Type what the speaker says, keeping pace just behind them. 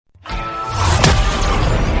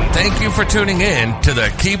Thank you for tuning in to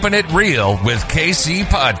the Keeping It Real with KC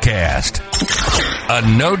podcast,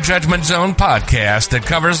 a no judgment zone podcast that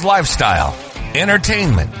covers lifestyle,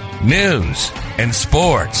 entertainment, news, and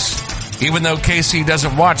sports. Even though KC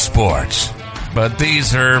doesn't watch sports, but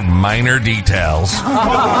these are minor details.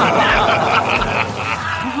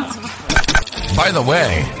 By the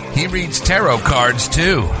way, he reads tarot cards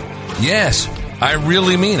too. Yes, I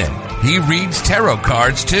really mean it. He reads tarot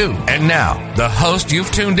cards too. And now, the host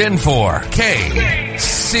you've tuned in for,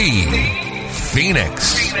 KC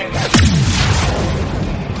Phoenix.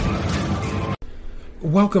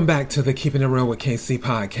 Welcome back to the Keeping It Real with KC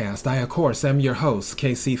podcast. I, of course, am your host,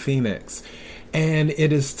 KC Phoenix. And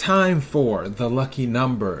it is time for the lucky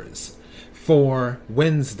numbers for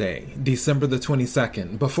Wednesday, December the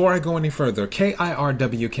 22nd. Before I go any further,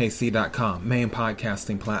 KIRWKC.com, main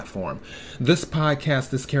podcasting platform. This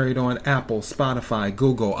podcast is carried on Apple, Spotify,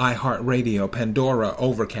 Google, iHeartRadio, Pandora,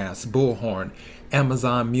 Overcast, Bullhorn,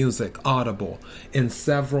 Amazon Music, Audible, and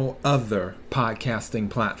several other podcasting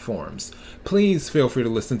platforms. Please feel free to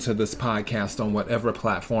listen to this podcast on whatever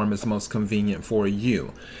platform is most convenient for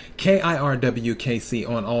you. KIRWKC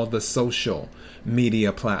on all the social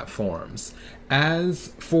media platforms.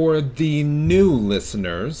 As for the new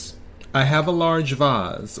listeners, I have a large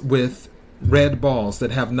vase with red balls that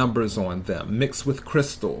have numbers on them mixed with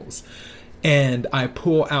crystals. And I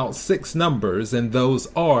pull out 6 numbers, and those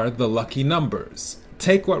are the lucky numbers.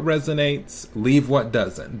 Take what resonates, leave what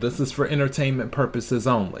doesn't. This is for entertainment purposes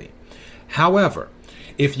only. However,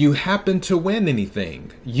 if you happen to win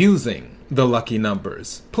anything using the lucky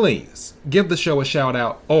numbers, please give the show a shout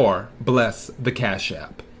out or bless the Cash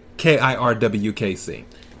App. KIRWKC.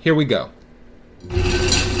 Here we go.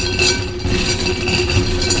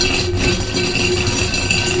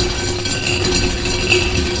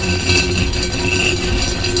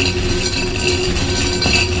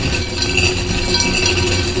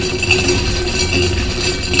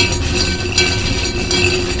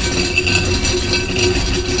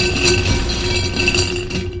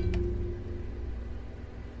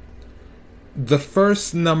 The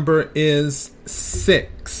first number is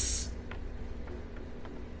 6.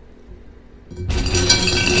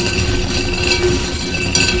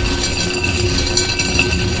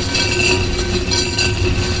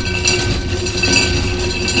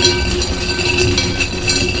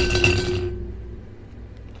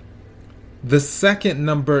 The second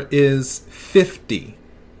number is 50.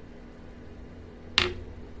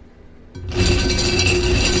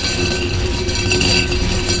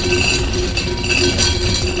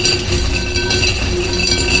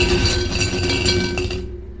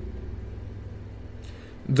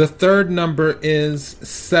 The third number is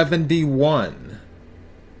 71.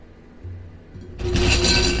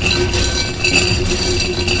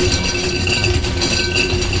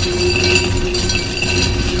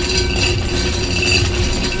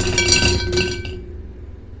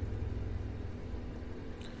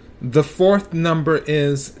 The fourth number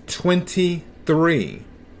is 23.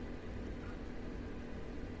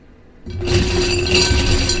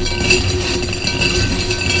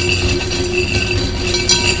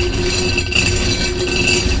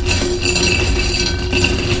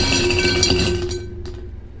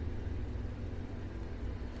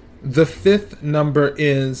 The fifth number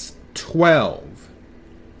is 12.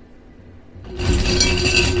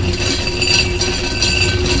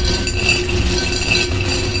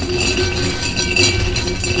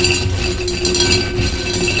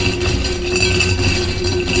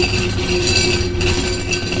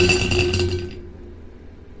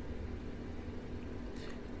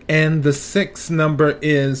 And the sixth number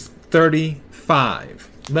is 35.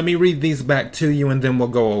 Let me read these back to you and then we'll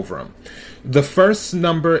go over them. The first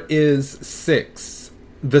number is 6.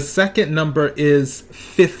 The second number is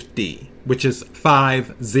 50, which is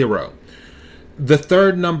 50. The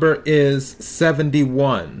third number is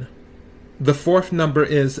 71. The fourth number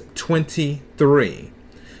is 23.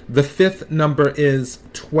 The fifth number is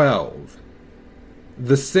 12.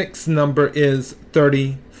 The sixth number is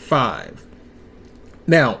 35.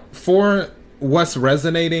 Now, for what's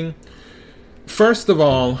resonating, first of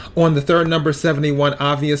all, on the third number, 71,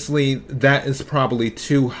 obviously that is probably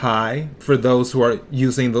too high for those who are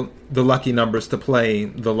using the lucky numbers to play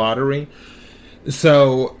the lottery.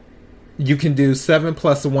 So you can do 7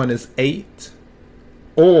 plus 1 is 8,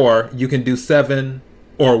 or you can do 7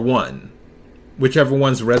 or 1, whichever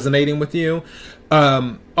one's resonating with you.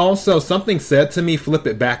 Also, something said to me, flip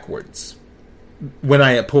it backwards when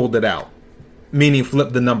I had pulled it out. Meaning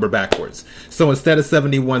flip the number backwards. So instead of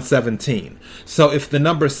 71, 17. So if the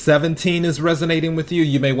number 17 is resonating with you,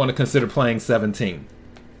 you may want to consider playing 17.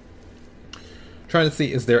 Trying to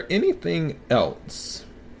see, is there anything else?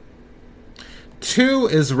 2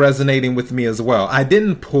 is resonating with me as well. I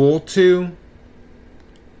didn't pull 2,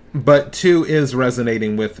 but 2 is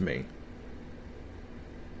resonating with me.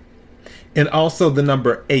 And also the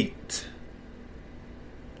number 8.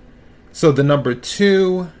 So the number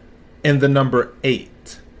 2 and the number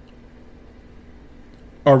 8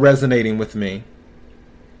 are resonating with me.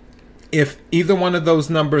 If either one of those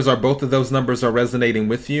numbers or both of those numbers are resonating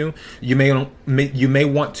with you, you may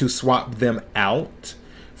want to swap them out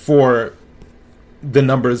for the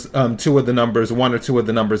numbers, 2 of the numbers, 1 or 2 of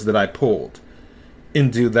the numbers that I pulled,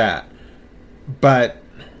 and do that. But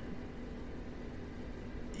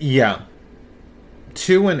yeah,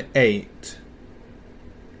 2 and 8.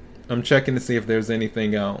 I'm checking to see if there's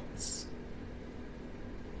anything else.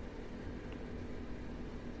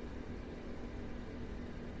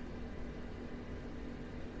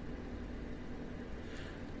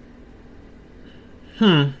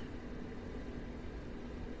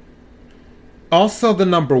 Also the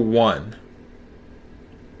number 1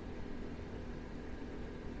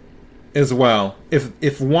 as well.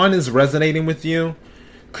 If 1 is resonating with you,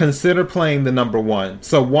 consider playing the number 1.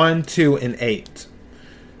 So 1, 2, and 8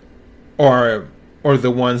 are the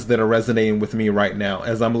ones that are resonating with me right now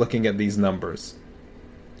as I'm looking at these numbers.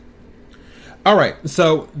 All right,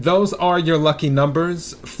 so those are your lucky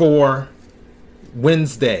numbers for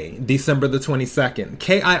Wednesday, December the 22nd,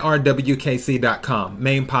 KIRWKC.com,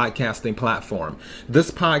 main podcasting platform.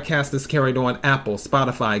 This podcast is carried on Apple,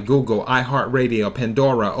 Spotify, Google, iHeartRadio,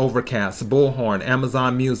 Pandora, Overcast, Bullhorn,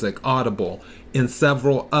 Amazon Music, Audible, and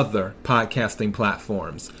several other podcasting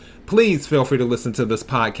platforms. Please feel free to listen to this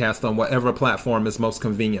podcast on whatever platform is most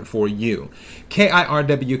convenient for you.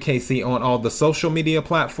 KIRWKC on all the social media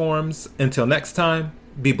platforms. Until next time,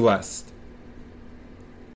 be blessed.